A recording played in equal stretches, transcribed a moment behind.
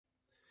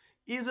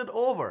Is it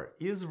over?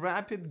 Is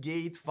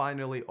Rapidgate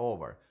finally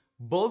over?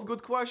 Both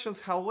good questions.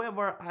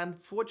 However,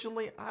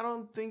 unfortunately, I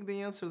don't think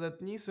the answer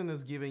that Nissan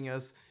is giving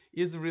us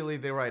is really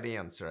the right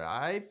answer.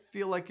 I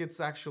feel like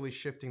it's actually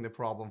shifting the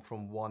problem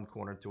from one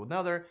corner to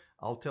another.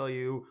 I'll tell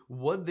you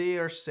what they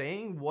are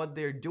saying, what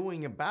they're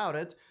doing about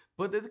it,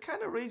 but it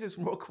kind of raises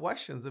more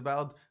questions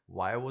about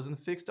why it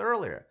wasn't fixed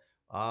earlier.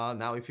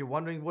 Now, if you're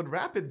wondering what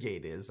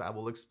Rapidgate is, I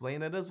will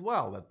explain it as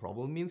well. That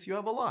probably means you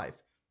have a life.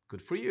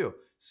 Good for you.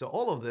 So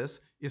all of this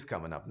is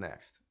coming up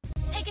next.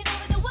 Taking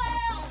over the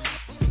world,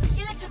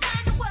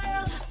 electrifying the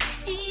world,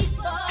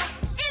 E4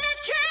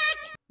 Electric!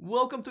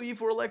 Welcome to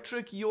E4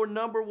 Electric, your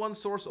number one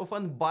source of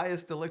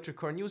unbiased electric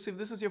car news. If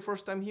this is your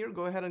first time here,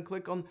 go ahead and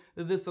click on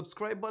the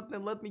subscribe button,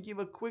 and let me give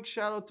a quick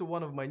shout out to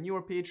one of my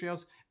newer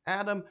Patreons,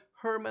 Adam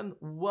Herman.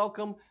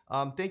 Welcome.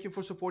 Thank you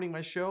for supporting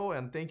my show,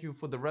 and thank you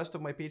for the rest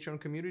of my Patreon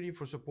community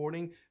for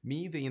supporting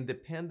me, the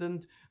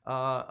independent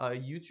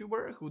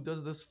YouTuber who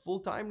does this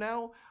full time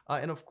now.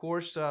 And of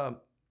course,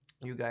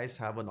 you guys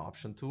have an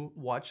option to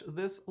watch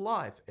this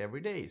live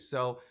every day.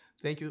 So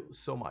thank you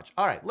so much.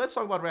 All right, let's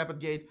talk about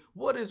Rapidgate.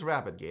 What is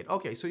Rapidgate?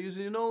 Okay, so as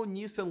you know,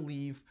 Nissan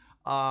Leaf,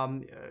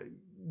 um, uh,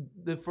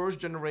 the first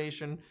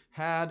generation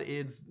had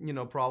its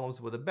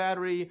problems with the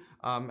battery,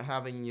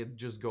 having it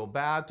just go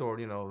bad, or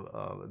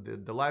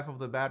the life of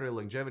the battery,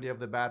 longevity of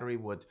the battery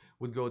would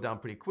go down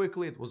pretty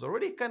quickly. It was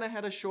already kind of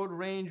had a short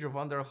range of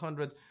under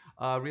 100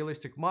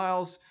 realistic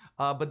miles,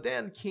 but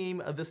then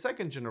came the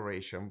second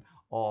generation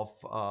of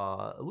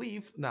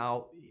Leaf.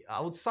 Now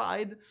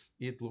outside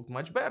it looked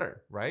much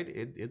better, right?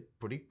 It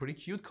pretty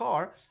cute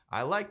car.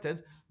 I liked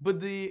it, but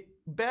the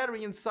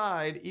battery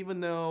inside,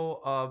 even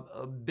though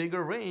a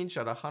bigger range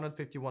at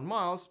 151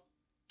 miles,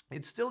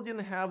 it still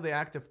didn't have the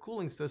active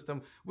cooling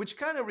system, which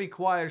kind of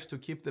requires to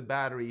keep the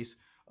batteries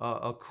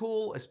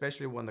cool,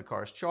 especially when the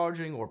car is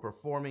charging or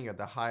performing at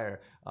the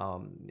higher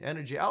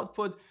energy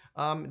output.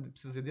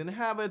 Since it didn't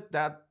have it,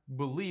 that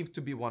believed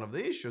to be one of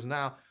the issues.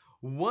 Now,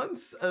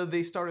 once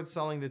they started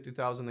selling the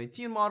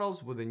 2018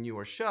 models with a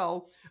newer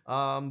shell,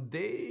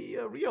 they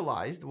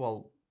realized,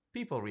 well,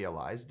 people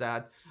realized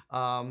that,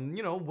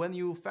 when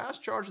you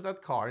fast charge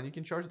that car, and you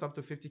can charge it up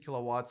to 50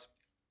 kilowatts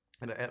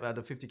at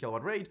a 50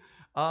 kilowatt rate,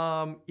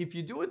 if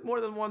you do it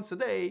more than once a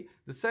day,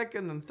 the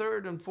second and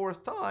third and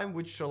fourth time,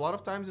 which a lot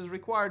of times is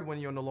required when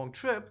you're on a long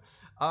trip,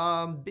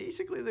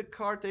 basically the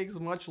car takes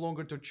much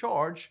longer to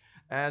charge,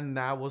 and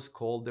that was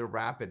called the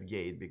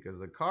Rapidgate because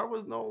the car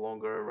was no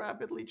longer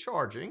rapidly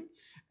charging,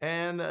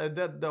 and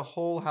that the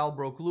whole hell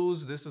broke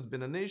loose. This has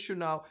been an issue.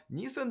 Now,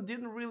 Nissan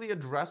didn't really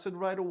address it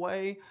right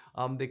away.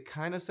 They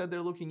kind of said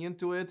they're looking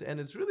into it, and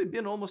it's really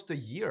been almost a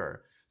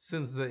year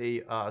since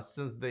they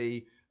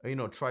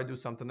try to do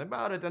something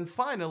about it, and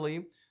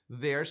finally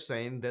they're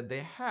saying that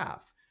they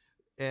have,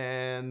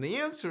 and the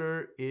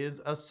answer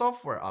is a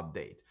software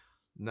update.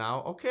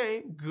 Now,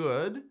 okay,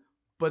 good,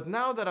 but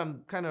now that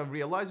I'm kind of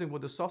realizing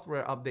what the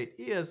software update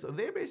is,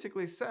 they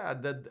basically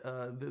said that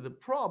the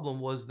problem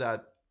was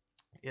that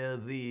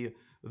the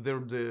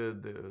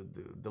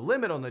the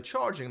limit on the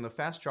charging, the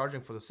fast charging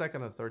for the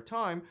second and third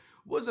time,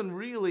 wasn't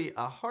really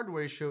a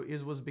hardware issue.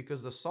 It was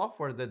because the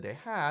software that they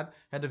had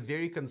a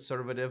very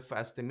conservative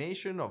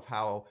estimation of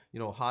how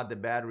hot the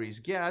batteries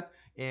get,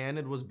 and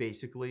it was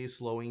basically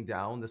slowing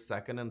down the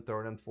second and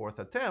third and fourth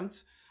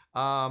attempts.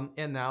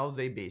 And now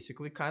they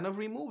basically kind of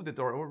removed it,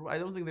 or I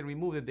don't think they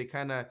removed it. They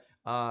kind of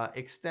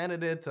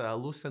extended it,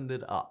 loosened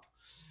it up.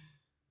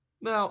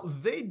 Now,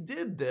 they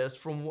did this,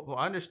 from what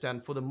I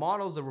understand, for the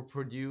models that were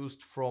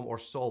produced from, or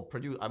sold,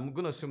 produced, I'm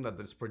going to assume that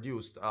it's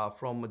produced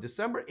from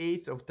December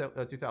 8th of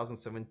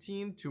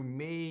 2017 to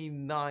May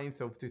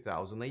 9th of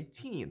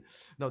 2018.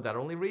 Now, that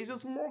only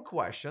raises more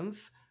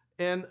questions.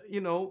 And,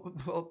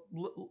 well,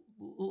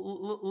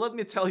 let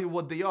me tell you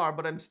what they are,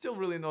 but I'm still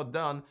really not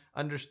done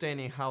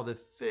understanding how the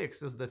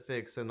fix is the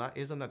fix, and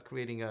isn't that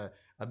creating a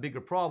bigger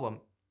problem.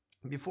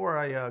 Before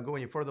I go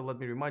any further, let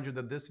me remind you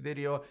that this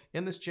video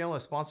and this channel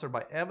is sponsored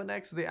by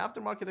Evanex, the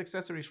aftermarket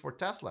accessories for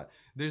Tesla.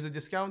 There's a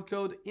discount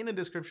code in the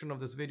description of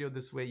this video.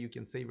 This way you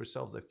can save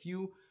yourselves a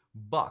few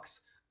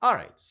bucks. All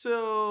right,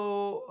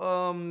 so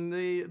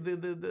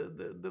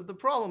the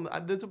problem,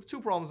 the two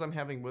problems I'm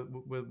having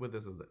with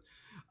this is this.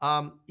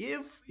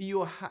 If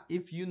you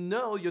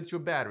know that your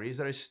batteries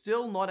are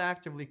still not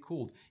actively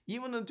cooled,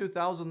 even in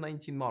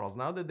 2019 models,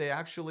 now that they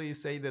actually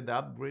say that they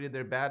upgraded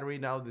their battery,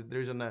 now that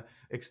there's an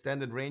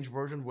extended range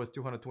version with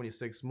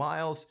 226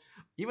 miles,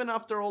 even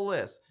after all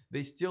this,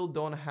 they still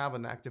don't have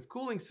an active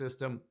cooling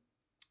system.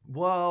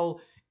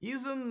 Well,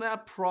 isn't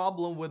that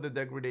problem with the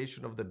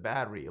degradation of the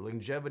battery,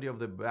 longevity of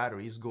the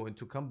battery, is going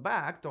to come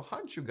back to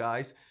haunt you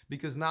guys,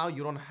 because now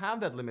you don't have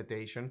that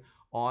limitation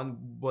on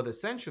what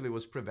essentially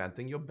was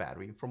preventing your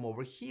battery from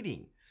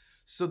overheating.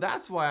 So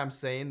that's why I'm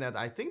saying that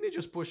I think they're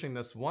just pushing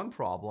this one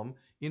problem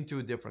into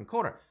a different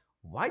corner.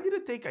 Why did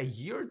it take a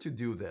year to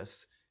do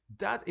this?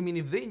 I mean,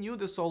 if they knew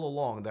this all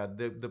along, that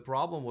the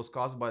problem was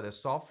caused by the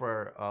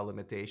software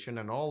limitation,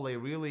 and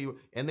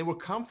they were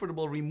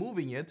comfortable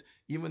removing it,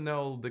 even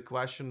though the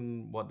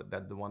question,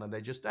 the one that I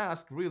just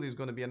asked, really is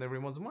going to be on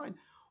everyone's mind.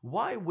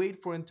 Why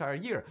wait for an entire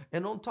year?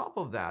 And on top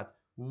of that,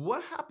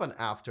 what happened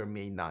after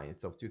May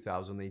 9th of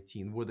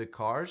 2018? Were the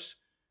cars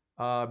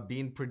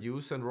being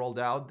produced and rolled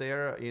out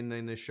there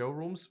in the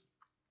showrooms?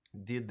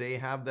 Did they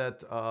have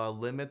that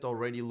limit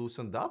already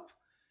loosened up?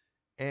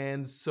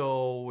 And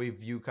so,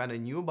 if you kind of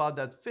knew about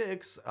that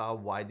fix,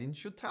 why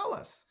didn't you tell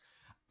us?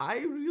 I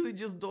really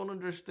just don't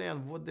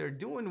understand what they're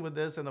doing with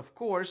this. And of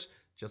course,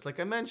 just like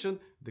I mentioned,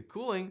 the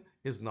cooling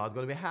is not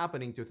going to be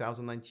happening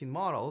 2019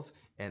 models.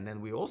 And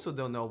then we also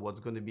don't know what's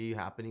going to be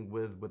happening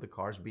with the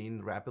cars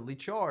being rapidly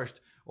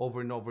charged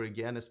over and over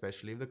again,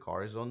 especially if the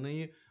car is on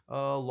the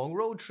long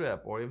road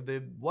trip or if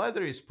the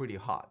weather is pretty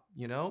hot,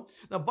 you know?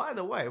 Now, by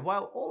the way,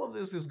 while all of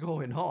this is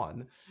going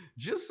on,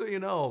 just so you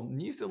know,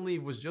 Nissan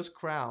Leaf was just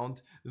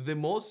crowned the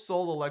most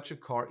sold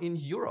electric car in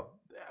Europe,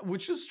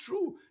 which is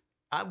true.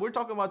 We're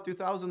talking about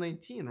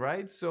 2018,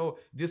 right? So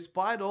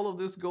despite all of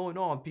this going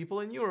on, people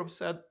in Europe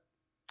said,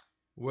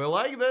 we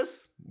like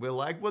this, we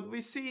like what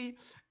we see.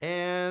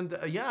 And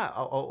yeah,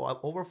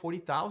 over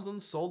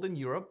 40,000 sold in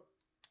Europe.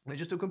 And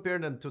just to compare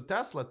them to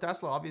Tesla,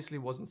 Tesla obviously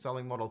wasn't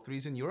selling Model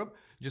 3s in Europe,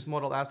 just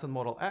Model S and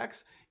Model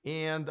X.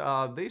 And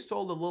they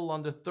sold a little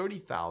under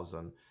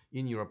 30,000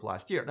 in Europe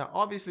last year. Now,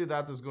 obviously,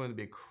 that is going to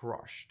be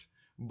crushed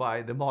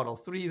by the Model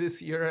 3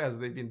 this year as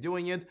they've been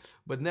doing it.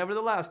 But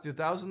nevertheless,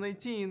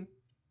 2018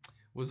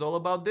 was all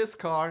about this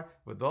car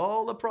with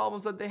all the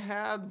problems that they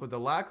had with the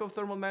lack of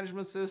thermal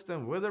management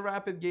system, with the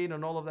Rapidgate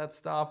and all of that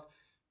stuff.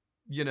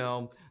 You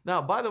know,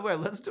 now, by the way,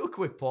 let's do a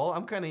quick poll.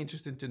 I'm kind of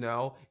interested to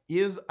know,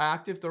 is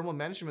active thermal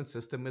management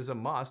system is a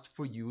must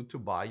for you to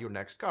buy your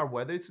next car,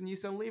 whether it's a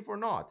Nissan Leaf or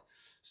not?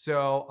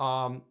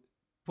 So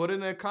put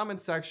in a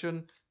comment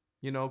section,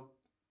 you know,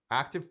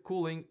 active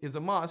cooling is a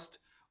must,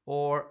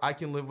 or I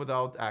can live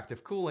without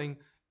active cooling.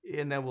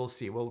 And then we'll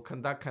see. We'll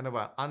conduct kind of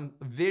a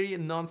very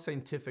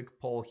non-scientific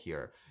poll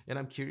here. And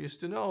I'm curious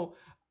to know,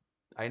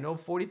 I know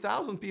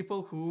 40,000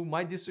 people who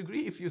might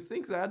disagree if you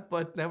think that,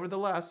 but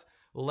nevertheless,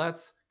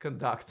 let's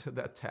conduct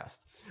that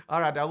test.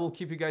 All right, I will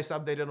keep you guys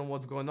updated on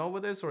what's going on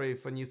with this, or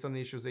if Nissan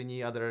issues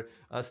any other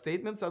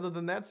statements. Other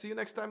than that, see you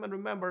next time, and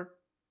remember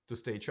to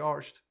stay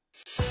charged.